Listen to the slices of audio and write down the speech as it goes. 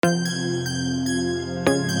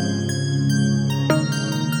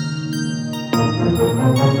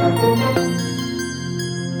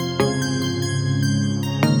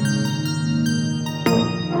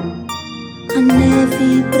A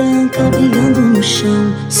neve branca brilhando no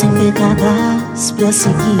chão, sem pegadas pra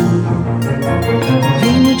seguir.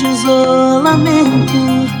 Reino de isolamento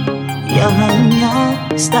e a rainha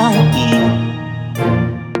está aqui.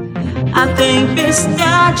 A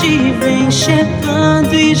tempestade vem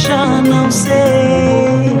chegando e já não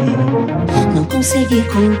sei. Não consegui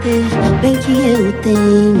conter, bem que eu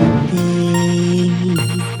tentei.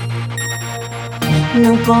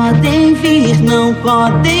 Não podem vir, não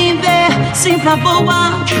podem ver, sempre a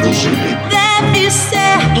boa deve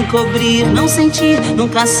ser. Encobrir, não sentir,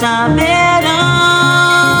 nunca saberão.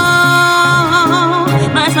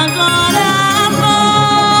 Mas agora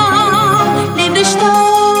vou, livre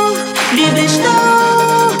estou,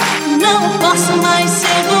 não posso mais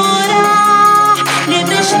segurar.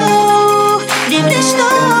 Livre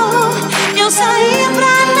estou, eu saí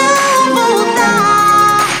pra não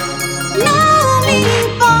voltar. Não me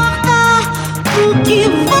importa o que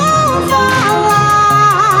vão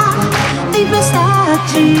falar.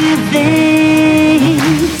 Tempestade vem,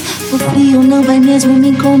 o frio não vai mesmo me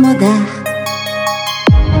incomodar.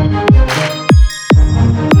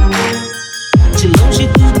 De longe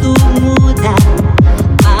tudo muda,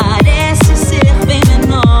 parece ser bem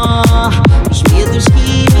menor. Os medos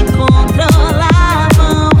que me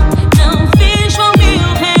controlavam não vejo ao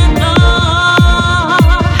meu redor.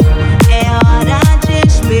 É hora de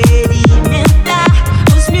experimentar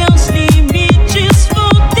os meus limites, vou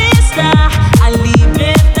testar. A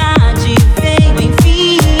liberdade veio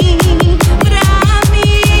enfim pra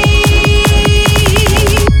mim.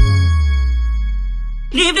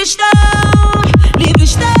 Livre estou,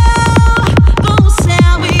 com o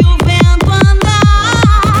céu e o vento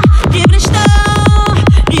andar. Livre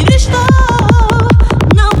estou,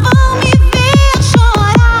 não vão me ver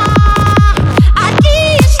chorar.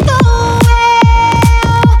 Aqui estou eu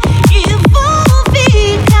e vou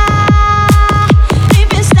ficar.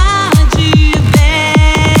 Tempestade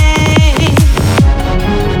vem.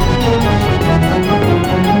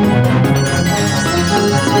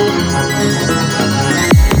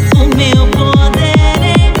 O meu poder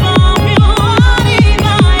envolve o ar e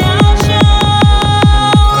vai ao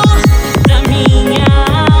chão. Da minha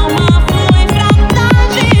alma flui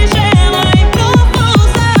frautas de gelo em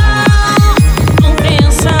profusão. Um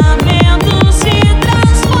pensamento se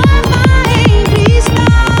transforma em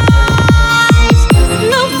cristais.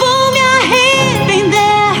 Não vou me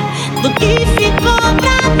arrepender do que ficou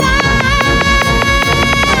pra trás.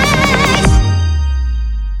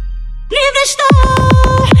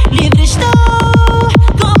 Livre estou,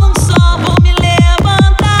 como um sol vou me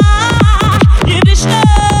levantar. Livre estou,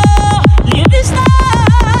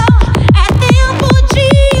 é tempo de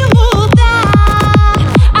mudar.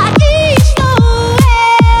 Aqui estou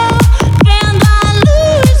eu, vendo a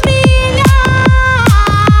luz brilhar.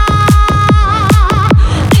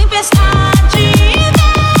 Tempestade vem,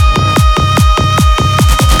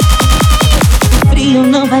 o frio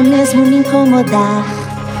não vai mesmo me incomodar.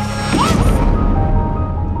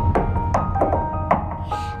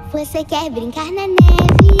 Você quer brincar na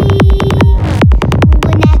neve, um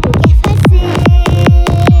boneco quer fazer.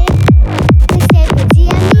 Você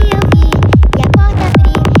podia me ouvir e a porta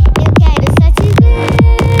abrir, eu quero só te ver.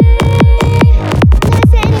 Nós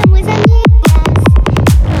seremos amigas,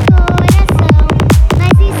 coração,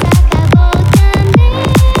 mas isso acabou também.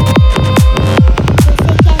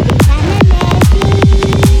 Você quer brincar na neve,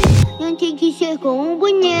 não tem que ser com um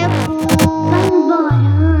boneco. Vai embora,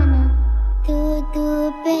 Ana.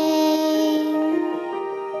 Tudo bem.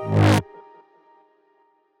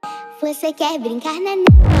 Você quer brincar na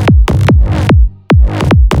neve?